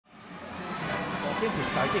Hawkins is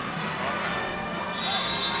starting.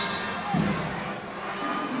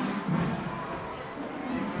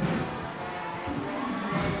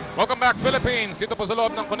 Welcome back, Philippines. Dito po sa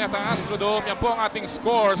loob ng Cuneta Astrodome. Yan po ang ating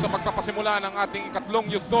score sa pagpapasimula ng ating ikatlong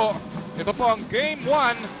yugto. Ito po ang Game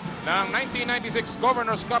 1 ng 1996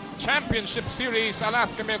 Governors Cup Championship Series.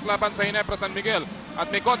 Alaska Milk laban sa Ginebra, San Miguel.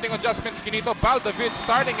 At may konting adjustments kinito. David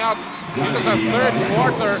starting out dito sa third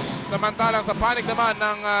quarter. Samantalang sa panig naman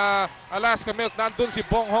ng Alaska Milk, nandun si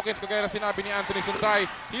Bong Hawkins. Kagaya na sinabi ni Anthony Sunday,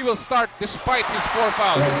 he will start despite his 4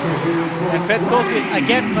 fouls. And Fred Cofield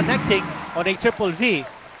again connecting on a triple V.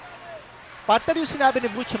 Partner yung sinabi ni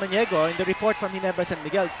Butch Maniego in the report from Ginebra San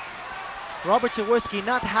Miguel. Robert Jaworski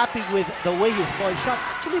not happy with the way his ball shot.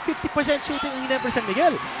 Actually 50% shooting in Ginebra San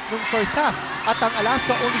Miguel nung first half. At ang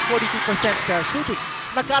Alaska only 42% shooting.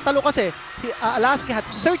 Nagkatalo kasi, Alaska had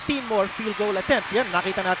 13 more field goal attempts. Yan,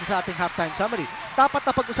 nakita natin sa ating halftime summary. Dapat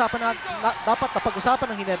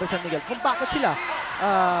napag-usapan ng Ginebra San Miguel kung bakit sila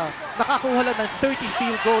nakakuha lang ng 30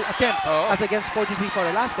 field goal attempts as against 43 for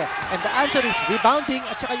Alaska. And the answer is rebounding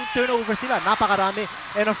at saka yung turnovers nila, napakarami.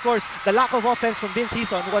 And of course, the lack of offense from Vince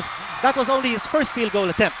Hison that was only his first field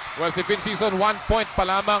goal attempt. Well, si Vince Hison 1 point pa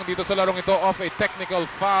lamang dito sa larong ito off a technical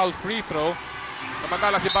foul free throw.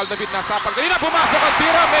 Samantala si David nasapag. Kanina pumasok ang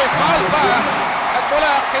tira, may foul pa.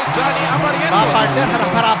 Nagmula kay Johnny Abarientos. Partner,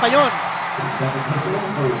 harap-harapa yun.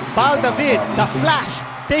 David, the flash,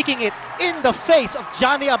 taking it in the face of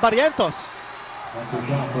Johnny Abarientos.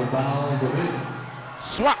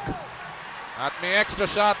 Swak. At may extra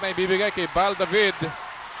shot na ibibigay kay David.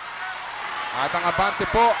 At ang abante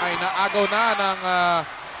po ay naagaw na ng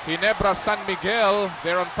Ginebra San Miguel.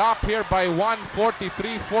 They're on top here by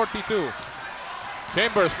 143-42.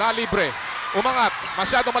 Chambers na libre. Umangat.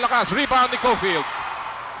 Masyadong malakas. Rebound ni Cofield.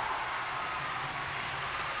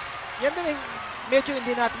 Yan din yung medyo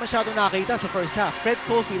hindi natin masyadong nakita sa first half. Fred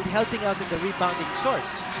Cofield helping out in the rebounding source.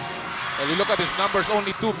 Well, you look at his numbers,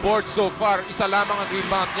 only 2 boards so far. Isa lamang ang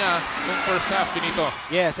rebound niya nung first half, Benito.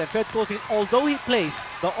 Yes, and Fred Cofield, although he plays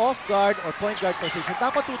the off-guard or point guard position,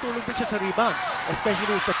 dapat tutulong din siya sa rebound.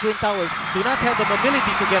 Especially if the Twin Towers do not have the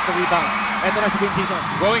mobility to get the rebounds. Ito na si Vince Hison.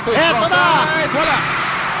 Going to his strong side. Wala!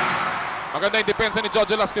 Maganda yung depensa ni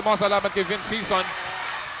Jojo Lastimosa laban kay Vince Hison.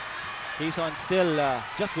 Hison still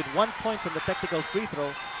just with 1 point from the technical free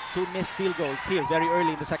throw. 2 missed field goals here very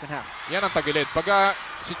early in the second half. Yan ang tagilid. Pagka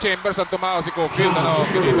si Chambers ang tumao si Cofield,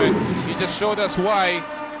 he just showed us why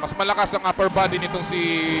mas malakas ang upper body nitong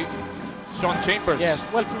si Sean Chambers. Yes,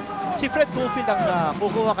 well, si Fred Cofield ang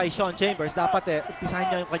kukuha kay Sean Chambers, dapat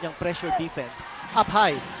umpisahan niya yung kanyang pressure defense up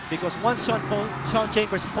high because once Sean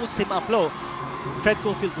Chambers posts him up low, Fred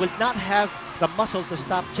Cofield will not have the muscle to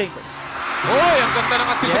stop Chambers. Oy, ang ganda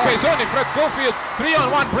ng anticipation ni Fred Cofield.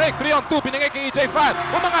 3-on-1 break, 3-on-2, binigay kay EJ Fan.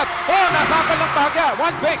 Umangat, nasapal ng bahagya.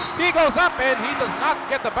 One fake, he goes up and he does not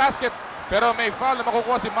get the basket. Pero may foul na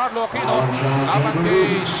makukuha si Marlo Aquino laban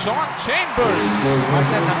kay Sean Chambers.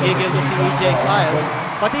 Marshall nagigil doon si EJ File.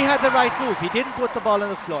 But he had the right move. He didn't put the ball on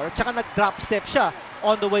the floor. Tsaka nag-drop step siya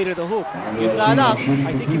on the way to the hoop. Yun nga lang,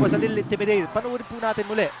 I think he was a little intimidated. Panoorin po natin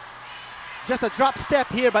muli. Just a drop step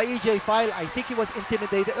here by EJ File. I think he was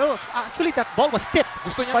intimidated. Oh, actually, that ball was tipped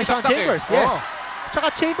by Sean Chambers. Yes. Tsaka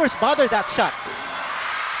Chambers bothered that shot.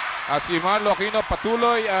 At si Marlo Aquino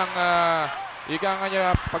patuloy ang ika nga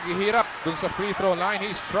niya paghihirap dun sa free throw line.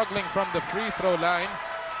 He's struggling from the free throw line.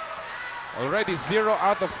 Already 0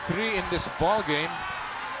 out of 3 in this ball game.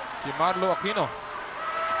 Si Marlo Aquino.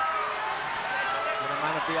 The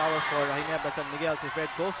man of the hour for Ginebra San Miguel, si Fred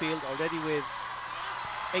Cofield, already with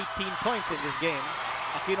 18 points in this game.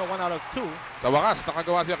 Aquino 1 out of 2. Sa wakas,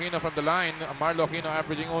 nakagawa si Aquino from the line. Marlo Aquino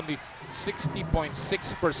averaging only 60.6%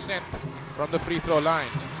 from the free throw line.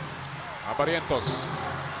 Abarientos.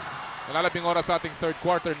 Nalalabing oras sa ating third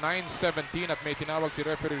quarter, 9:17 at may tinawag si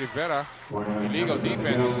referee Rivera. Illegal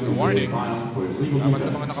defense warning laban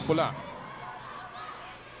sa mga nakapula.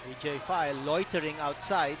 EJ File loitering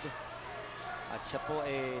outside. At siya po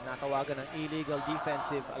natawagan ng illegal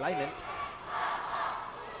defensive alignment.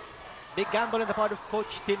 Big gamble on the part of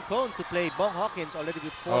Coach Tim Cone to play Bong Hawkins already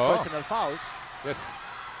with 4 personal fouls. Yes.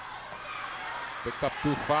 Picked up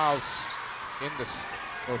 2 fouls in this,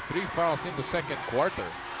 or 3 fouls in the second quarter.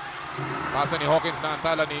 Pasa ni Hawkins na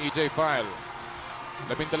antala ni EJ File.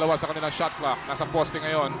 12 sa kanilang shot clock. Nasa poste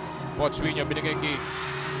ngayon. Pochwinyo binigay kay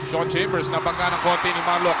Sean Chambers. Nabangga ng konti ni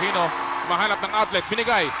Marlo Aquino. Mahanap ng outlet.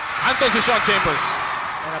 Binigay. Anto si Sean Chambers.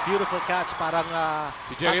 And a beautiful catch. Parang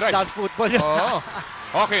si Jerry Rice. Football.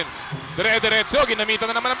 Hawkins, dire-diretso,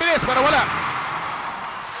 ginamitan na naman ang bilis para wala.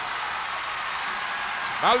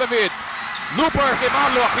 David, looper kay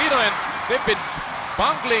Marlo Aquino and they've been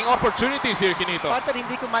bungling opportunities here, Kinito. Partner,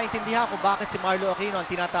 hindi ko maintindihan kung bakit si Marlo Aquino ang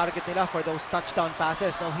tinatarget nila for those touchdown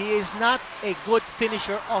passes. No, he is not a good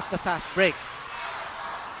finisher off the fast break.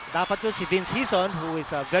 Dapat yun si Vince Hison, who is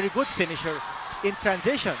a very good finisher in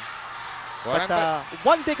transition. But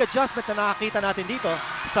one big adjustment na nakakita natin dito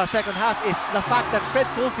sa second half is the fact that Fred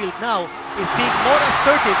Cofield now is being more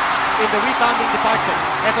assertive in the rebounding department.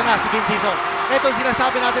 Ito na si Vince Hison. Ito ang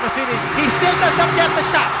sinasabi natin na finish. He still does not get the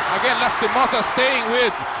shot. Again, Lastimosa staying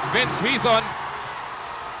with Vince Hison.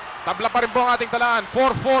 Tabla pa rin po ang ating talaan.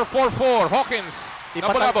 4-4, 4-4. Hawkins.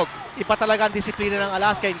 Nabulabog. Iba talaga ang disiplina ng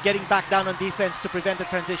Alaska in getting back down on defense to prevent the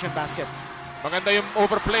transition baskets. Maganda yung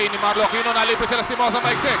overplay ni Marlo Aquino. Nalibre si Lastimosa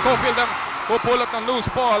maiksi. Cofield ang pupulot ng loose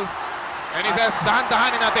ball. And he says,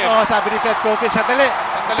 dahan-dahanin natin. Oh, sabi ni Fred Cofield, sandali.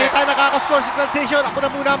 Hindi tayo nakakascore sa transition. Ako na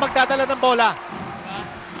muna magdadala ng bola.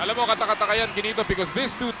 Alam mo, katakataka yan, Kinito, because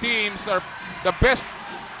these two teams are the best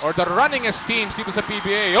or the runningest teams dito sa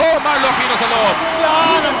PBA. Oh, Marlo Aquino sa loob.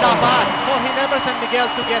 Yan ang dapat for Ginebra San Miguel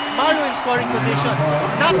to get Marlo in scoring position,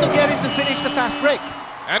 not to get him to finish the fast break.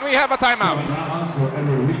 And we have a timeout.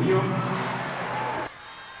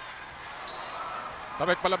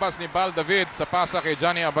 Tabek palabas ni Val David sa pasa kay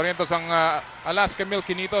Johnny Abarientos. Ang Alaska Milk,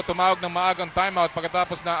 Kinito, tumawag ng maagang timeout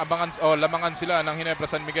pagkatapos na lamangan sila ng Ginebra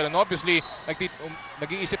San Miguel. And obviously,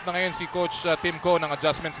 nag-iisip na ngayon si Coach Tim Ko ng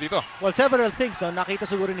adjustments dito. Well, several things. No? Nakita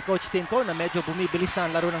siguro ni Coach Tim Ko na medyo bumibilis na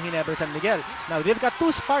ang laro ng Ginebra San Miguel. Now, they've got two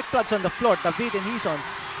spark plugs on the floor, David and Hison.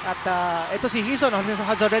 At ito si Hison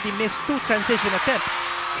has already missed 2 transition attempts.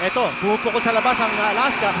 Ito, pumupukol sa labas ang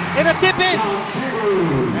Alaska. And a tip in!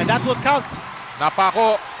 And that will count.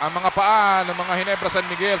 Napako ang mga paa ng mga Ginebra San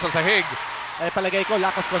Miguel sa sahig. Ay palagay ko,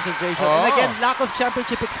 lack of concentration. Oh. And again, lack of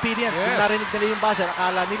championship experience. Yes. Yung narinig nila yung buzzer,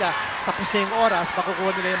 akala nila tapos na yung oras,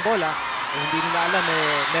 makukuha nila yung bola. Hindi nila alam,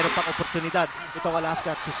 meron pang oportunidad itong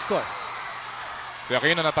Alaska to score. Si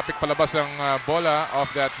Aquino natapik palabas ang bola of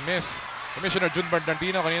that miss. Commissioner Jun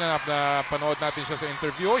Bernardino, kanina napanood natin siya sa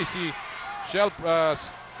interview. Si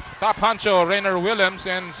Top Honcho Rainer Williams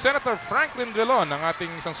and Senator Franklin Drilon, ang ating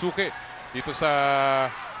isang suki dito sa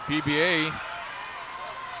PBA.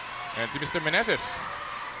 And si Mr. Meneses.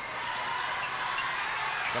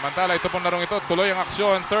 Samantala, ito pong larong ito, tuloy ang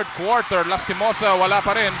aksyon. Third quarter, Lastimosa, wala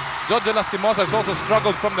pa rin. Jojo Lastimosa has also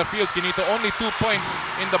struggled from the field. Kinito, only 2 points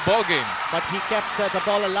in the ball game. But he kept the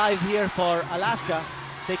ball alive here for Alaska,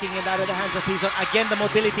 taking it out of the hands of Hison. Again, the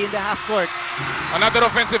mobility in the half court. Another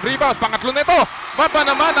offensive rebound. Pangatlo nito. Baba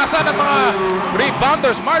naman, nasa ng mga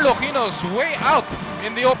rebounders. Marlo Aquino's way out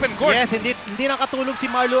in the open court. Yes, hindi nakatulong si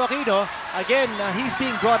Marlo Aquino. Again, he's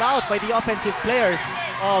being brought out by the offensive players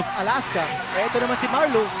of Alaska. Ito naman si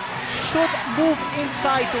Marlo should move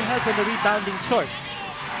inside to help in the rebounding chores.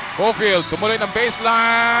 Cofield, tumuloy ng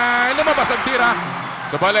baseline. Lumabas ang tira.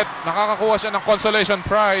 Subalit, nakakakuha siya ng consolation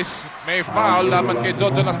prize. May foul laban kay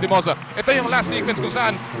Jojo Lastimosa. Ito yung last sequence kung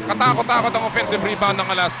saan katakot-takot ang offensive rebound ng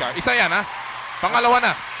Alaska. Isa yan, ha? Pangalawa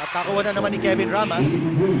na. At nakuha na naman ni Kevin Ramas,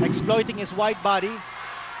 exploiting his wide body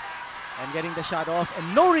and getting the shot off.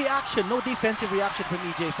 And no reaction, no defensive reaction from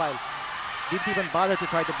EJ File. Didn't even bother to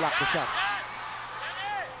try to block the shot.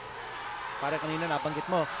 Para kanina nabanggit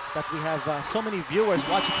mo that we have so many viewers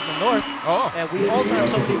watching from the north. Oh. And we also have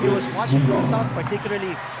so many viewers watching from the south,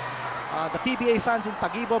 particularly the PBA fans in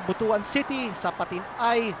Tagubo, Butuan City, sa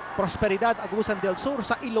Patinay, Prosperidad, Agusan del Sur,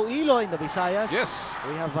 sa Iloilo in the Visayas. Yes.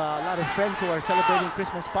 We have a lot of friends who are celebrating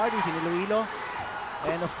Christmas parties in Iloilo.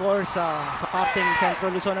 And of course, sa Papeng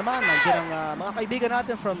Central Luzon naman, nandiyan ang mga kaibigan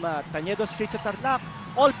natin from Tañedo Street sa Tarlac.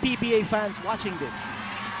 All PBA fans watching this.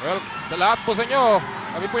 Well, sa lahat po sa inyo,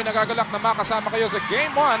 kami po ay nagagalak na makasama kayo sa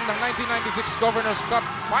Game 1 ng 1996 Governors Cup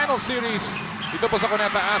Final Series dito po sa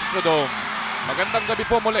Cuneta Astrodome. Magandang gabi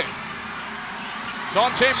po muli. Sean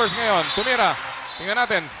Chambers ngayon, tumira. Tingnan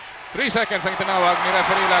natin, 3 seconds ang itinawag ni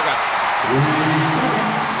Referee Laga.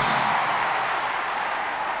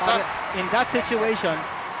 In that situation,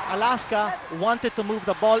 Alaska wanted to move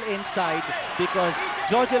the ball inside because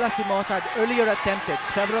Jojo Lastimosa had earlier attempted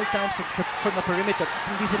several times from the perimeter.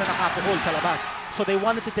 Hindi sila nakakuhol sa labas. So they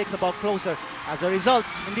wanted to take the ball closer. As a result,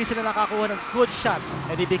 hindi sila nakakuha ng good shot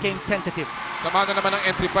and they became tentative. Sama na naman ang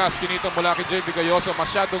entry pass, Kinito mula kay JB Gayoso.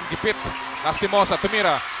 Masyadong gipit. Lastimosa,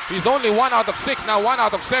 tumira. He's only 1 out of 6, now 1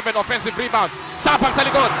 out of 7. Offensive rebound. Sapang sa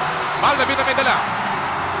likod. Val David na may dala.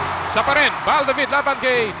 Siya pa rin. Val David laban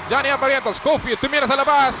kay Johnny Abarientos. Cofield, tumira sa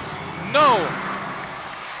labas. No.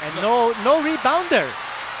 And no rebounder.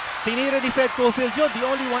 Tinira ni Fred Cofield yun. The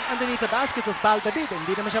only one underneath the basket was Val David.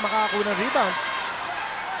 Hindi naman siya makakakuha ng rebound.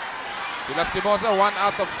 Si Lastimosa, 1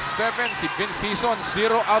 out of 7. Si Vince Hison,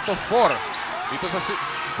 0 out of 4. Dito sa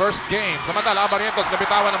first game. Samantala, Abarientos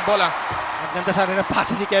nabitawan ng bola. Ang ganda sana ng pass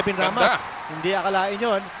ni Kevin Ramas. Ganda. Hindi akalain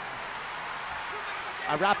yun.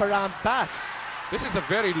 A wraparound pass. This is a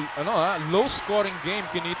very low-scoring game,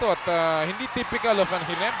 Kinito, at hindi typical of an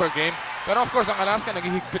Ginebra game. Pero of course, ang Alaska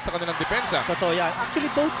naghihigpit sa kanilang depensa. Totoo yan.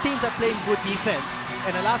 Actually, both teams are playing good defense.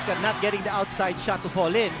 And Alaska not getting the outside shot to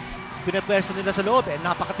fall in. Pinapwersa nila sa loob. And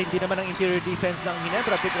napakatindi naman ang interior defense ng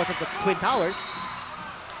Ginebra because of the Twin Towers.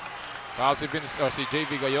 Foul si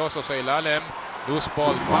JV Gayoso sa ilalim. Loose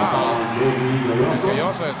ball foul.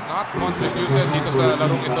 Gayoso has not contributed dito sa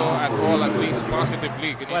larong ito at all, at least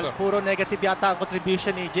positively. Well, puro negative yata ang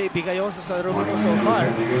contribution ni JV Gayoso sa larong ito so far.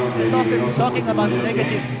 And talking about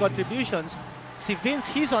negative contributions, si Vince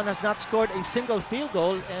Hizon has not scored a single field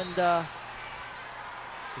goal and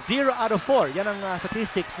 0 out of 4. Yan ang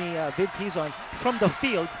statistics ni Vince Hizon from the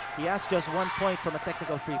field. He has just 1 point from a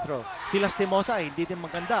technical free throw. Si Lastimosa ay hindi din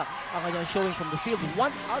maganda ang kanyang showing from the field.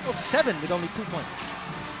 1 out of 7 with only 2 points.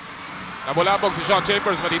 Nabulabog si Sean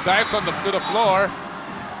Chambers but he dives to the floor.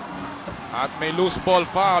 At may loose ball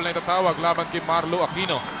foul na itatawag laban kay Marlo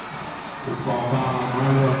Aquino.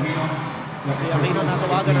 Si Aquino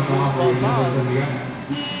natawagan ng loose ball foul.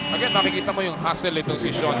 Again, makikita mo yung hustle itong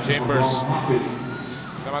si Sean Chambers.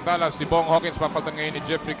 Samantala, si Bong Hawkins papalitan ngayon ni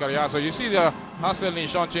Jeffrey Carriazo. You see the hustle ni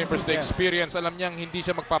Sean Chambers, the experience. Alam niyang hindi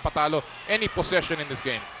siya magpapatalo any possession in this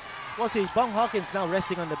game. Well, see, Bong Hawkins now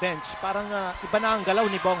resting on the bench. Parang iba na ang galaw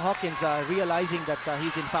ni Bong Hawkins realizing that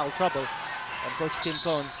he's in foul trouble. And Coach Tim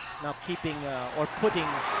Cone now keeping or putting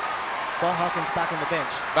Bong Hawkins back on the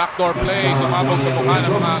bench. Backdoor play, sumabog sa mukha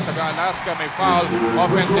ng mga taga-Alaska. May foul,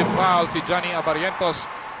 offensive foul si Johnny Abarientos.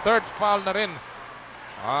 Third foul na rin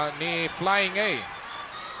ni Flying A.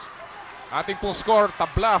 Ating pong score,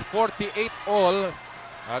 tabla, 48 all.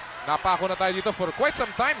 At napako na tayo dito for quite some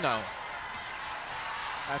time now.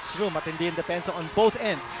 That's true. Matindi ang depensa on both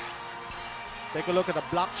ends. Take a look at the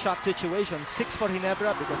block shot situation. 6 for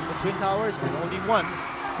Ginebra because of the Twin Towers and only 1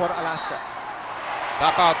 for Alaska.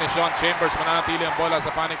 Tap out ni Sean Chambers. Mananatili ang bola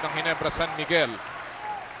sa panik ng Ginebra San Miguel.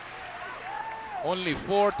 Only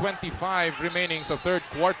 4:25 remaining sa third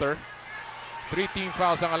quarter. 3 team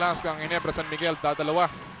fouls ang Alaska. Ang Ginebra San Miguel dadalawa.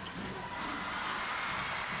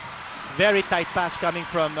 Very tight pass coming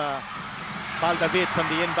from David from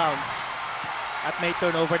the inbounds. At may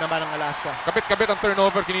turnover naman ang Alaska. Kapit-kapit ang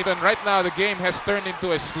turnover, Kinito. And right now, the game has turned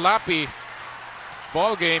into a sloppy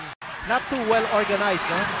ball game. Not too well organized,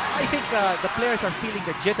 no? I think the players are feeling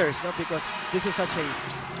the jitters, no? Because this is such a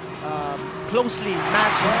closely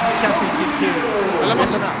matched championship series. Alam mo,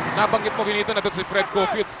 nabanggit mo, Kinito, na doon si Fred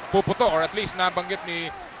Cofield puputok, or at least nabanggit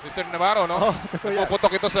ni Mr. Navarro, no?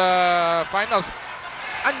 Puputok ito sa finals.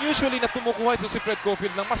 Unusually na tumukuha ito si Fred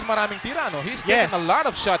Cofield ng mas maraming tira, no? He's taking a lot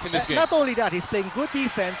of shots in this game. Not only that, he's playing good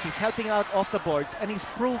defense, he's helping out off the boards, and he's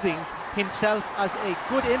proving himself as a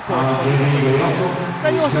good import.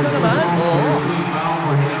 Gayoso na naman.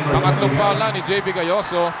 Pangatlong foul na ni JV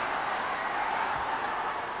Gayoso.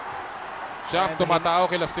 Siya tumatao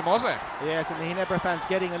kay Lastimosa. Yes, and the Ginebra fans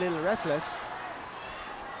getting a little restless.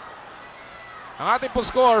 Ang ating po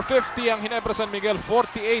score, 50 ang Ginebra San Miguel,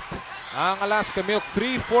 48 ang Alaska Milk.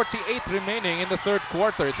 3:48 remaining in the third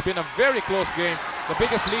quarter. It's been a very close game. The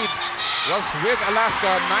biggest lead was with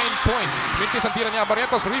Alaska, 9 points. Mintis ang tira niya,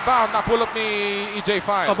 Barrientos, rebound, napulot ni EJ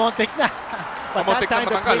File. Pamontik na. But Pamontik that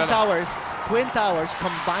time na the Twin Towers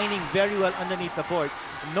combining very well underneath the boards.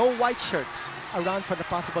 No white shirts around for the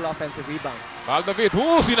possible offensive rebound. David,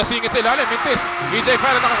 sinasingit sa ilalim, Mintis. EJ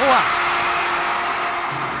File ang nakakuha.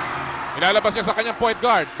 Ilalabas niya sa kanyang point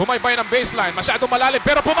guard. Bumaybay ng baseline. Masyadong malalim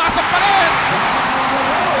pero pumasok pa rin!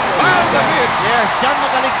 David! Yes, John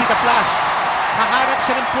Magaliksi the flash. Haharap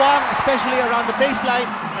siya ng puwang, especially around the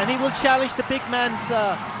baseline, and he will challenge the big man's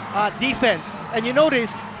defense. And you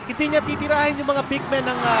notice, hindi niya titirahin yung mga big men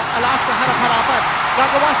ng Alaska harap-harapan.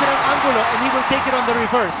 Gagawa siya ng angulo and he will take it on the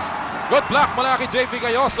reverse. Good block mula kay JV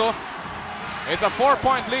Gayoso. It's a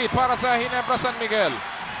 4-point lead para sa Ginebra San Miguel.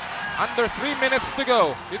 Under 3 minutes to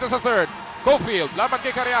go. Dito sa third. Cofield, laban kay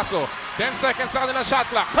Carriazo. 10 seconds sa kanilang shot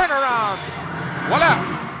clock. Turn around. Wala.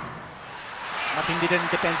 Matindi din ang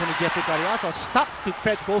depensa ni Jeffrey Carriazo. Stuck to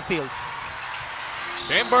Fred Cofield.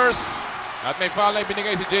 Chambers. At may foul na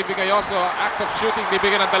ibinigay si JV Gayoso. Act of shooting.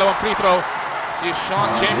 Bibigyan ng 2 free throw. Si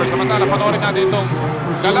Sean Chambers. Samantala, panoorin natin itong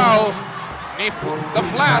galaw ni The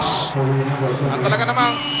Flash. At talaga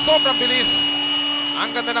namang sobrang bilis.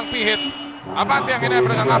 Ang ganda ng pihit. Abante ang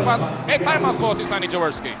Ginebra ng 4. Timeout po si Sonny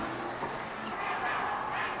Jaworski.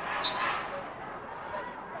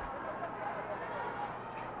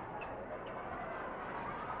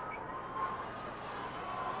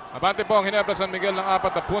 Abante po ang Ginebra San Miguel ng 4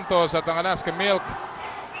 na puntos at ang Alaska Milk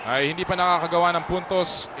ay hindi pa nakakagawa ng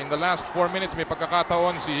puntos. In the last 4 minutes, may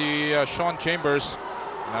pagkakataon si Sean Chambers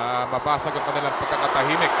na mabasag ang kanilang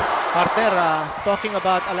pagkakatahimik. Partner, talking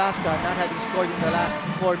about Alaska not having scored in the last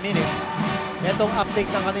 4 minutes, itong update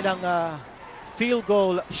ng kanilang field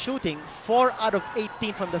goal shooting, 4 out of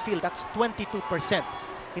 18 from the field. That's 22%.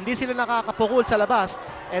 Hindi sila nakakapukul sa labas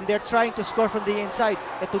and they're trying to score from the inside.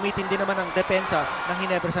 Tumitindi naman ang depensa ng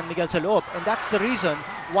Ginebra San Miguel sa loob. And that's the reason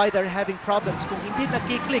why they're having problems. Kung hindi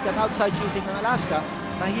nagkiklik ang outside shooting ng Alaska,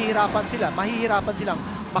 mahihirapan silang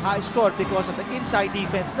maka-score because of the inside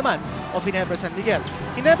defense naman of Ginebra San Miguel.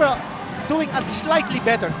 Ginebra doing a slightly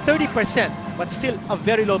better, 30%, but still a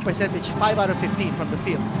very low percentage, 5 out of 15 from the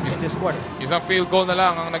field in this quarter. Isang field goal na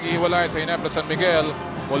lang ang nag-iiwalay sa Ginebra San Miguel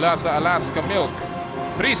mula sa Alaska Milk.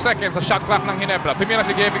 3 seconds sa shot clock ng Ginebra. Tumira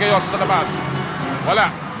si Gaby Gayoso sa labas.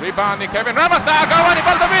 Wala. Rebound ni Kevin Ramos. Naagawan ni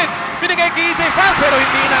Baldavid. Binigay kay EJ File pero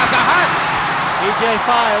hindi inaasahan. EJ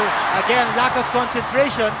File, again, lack of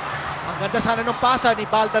concentration. Ang ganda sana nung pasa ni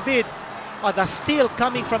Baldavid. The steal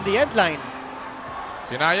coming from the end line.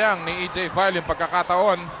 Sinayang ni EJ File yung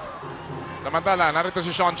pagkakataon. Samantala, narito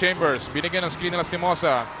si Sean Chambers. Binigyan ng screen na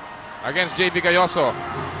Lastimosa against JB Gayoso.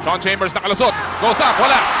 Sean Chambers nakalusot. Goes up.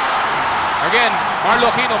 Wala. Again, Marlo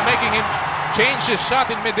Aquino making him change his shot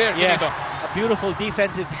in midair. Yes, a beautiful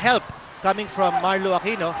defensive help coming from Marlo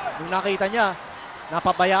Aquino. Nung nakita niya,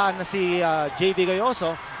 napabayaan na si JB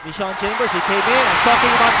Gayoso ni Sean Chambers. He came in and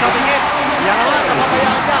talking about coming in. Yan naman,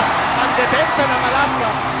 napabayaan niya ang depensa ng Alaska.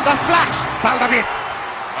 The flash, Baldavid.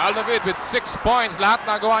 Baldavid with 6 points. Lahat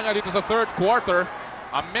nagawa niya dito sa third quarter.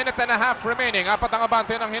 A minute and a half remaining. Apat ang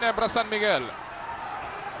abante ng Ginebra San Miguel.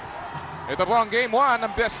 Ito po ang Game 1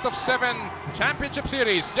 ng Best of 7 Championship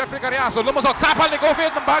Series. Jeffrey Carriazo lumusot. Sapal ni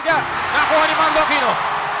Cofield ng bagya. Nakuha ni Marlo Aquino.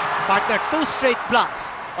 Partner, 2 straight blocks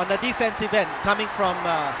on the defensive end coming from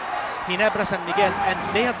Ginebra San Miguel, and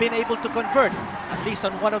they have been able to convert at least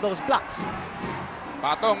on one of those blocks.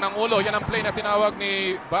 Patong ng ulo. Yan ang play na tinawag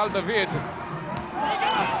ni Baldavid.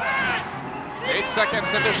 8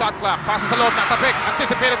 seconds in the shot clock. Pasa sa loob ng tapik.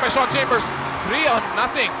 Anticipated by Sean Chambers. 3-0.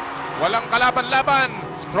 Walang kalaban-laban.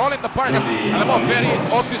 Stroll in the park. Alam mo, very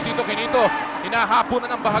obvious dito kinito. Hinahapo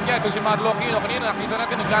na ng bahagya ito si Marlo Aquino. Kanina nakita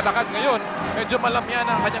natin naglalakad ngayon. Medyo malamya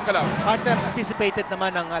na ang kanyang galaw. Partner, anticipated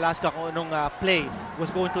naman ng Alaska kung anong play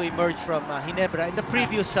was going to emerge from Ginebra in the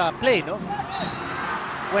previous play, no?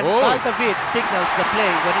 When Baldavid signals the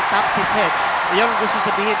play, when he taps his head, yan ang gusto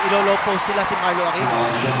sabihin, ilo-low post nila si Marlo Aquino.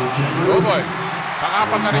 Oh boy.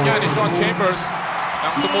 Pangapat na rin yan ni Sean Chambers.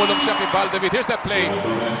 Nang tumulong siya kay Baldavid. Here's that play.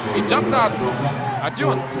 He jumped out. At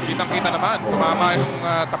yun, kitang-kita naman. Tumama yung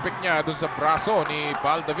tapik niya dun sa braso ni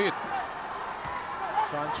Baldavid.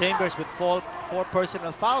 Sean Chambers with 4 personal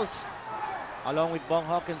fouls, along with Bong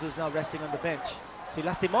Hawkins, who's now resting on the bench. Si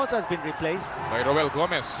Lastimosa has been replaced By Roel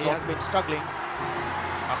Gomez. He has been struggling.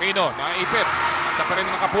 Aquino, naipit. Sa pa rin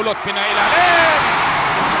nakapulot. Pinailalim!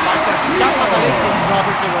 Jump magaling si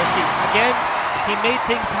Robert Jaworski. Again, he made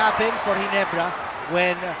things happen for Ginebra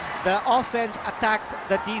when the offense attacked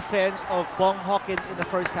the defense of Bong Hawkins in the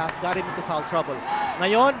first half, got him into foul trouble.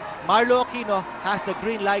 Ngayon, Marlo Aquino has the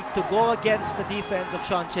green light to go against the defense of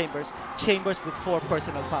Sean Chambers. Chambers with 4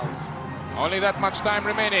 personal fouls. Only that much time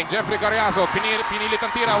remaining. Jeffrey Carriazo, pinilit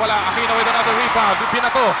ang tira. Wala. Aquino with another rebound.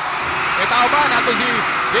 Binato. May tao ba? Nato si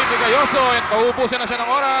JB Gayoso and pauubusin na siya ng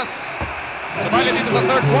oras. Subalit dito sa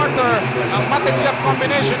third quarter, ang Matic Jeff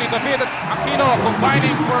combination ni David at Aquino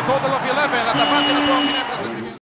combining for a total of 11 at abante na po ang Ginebra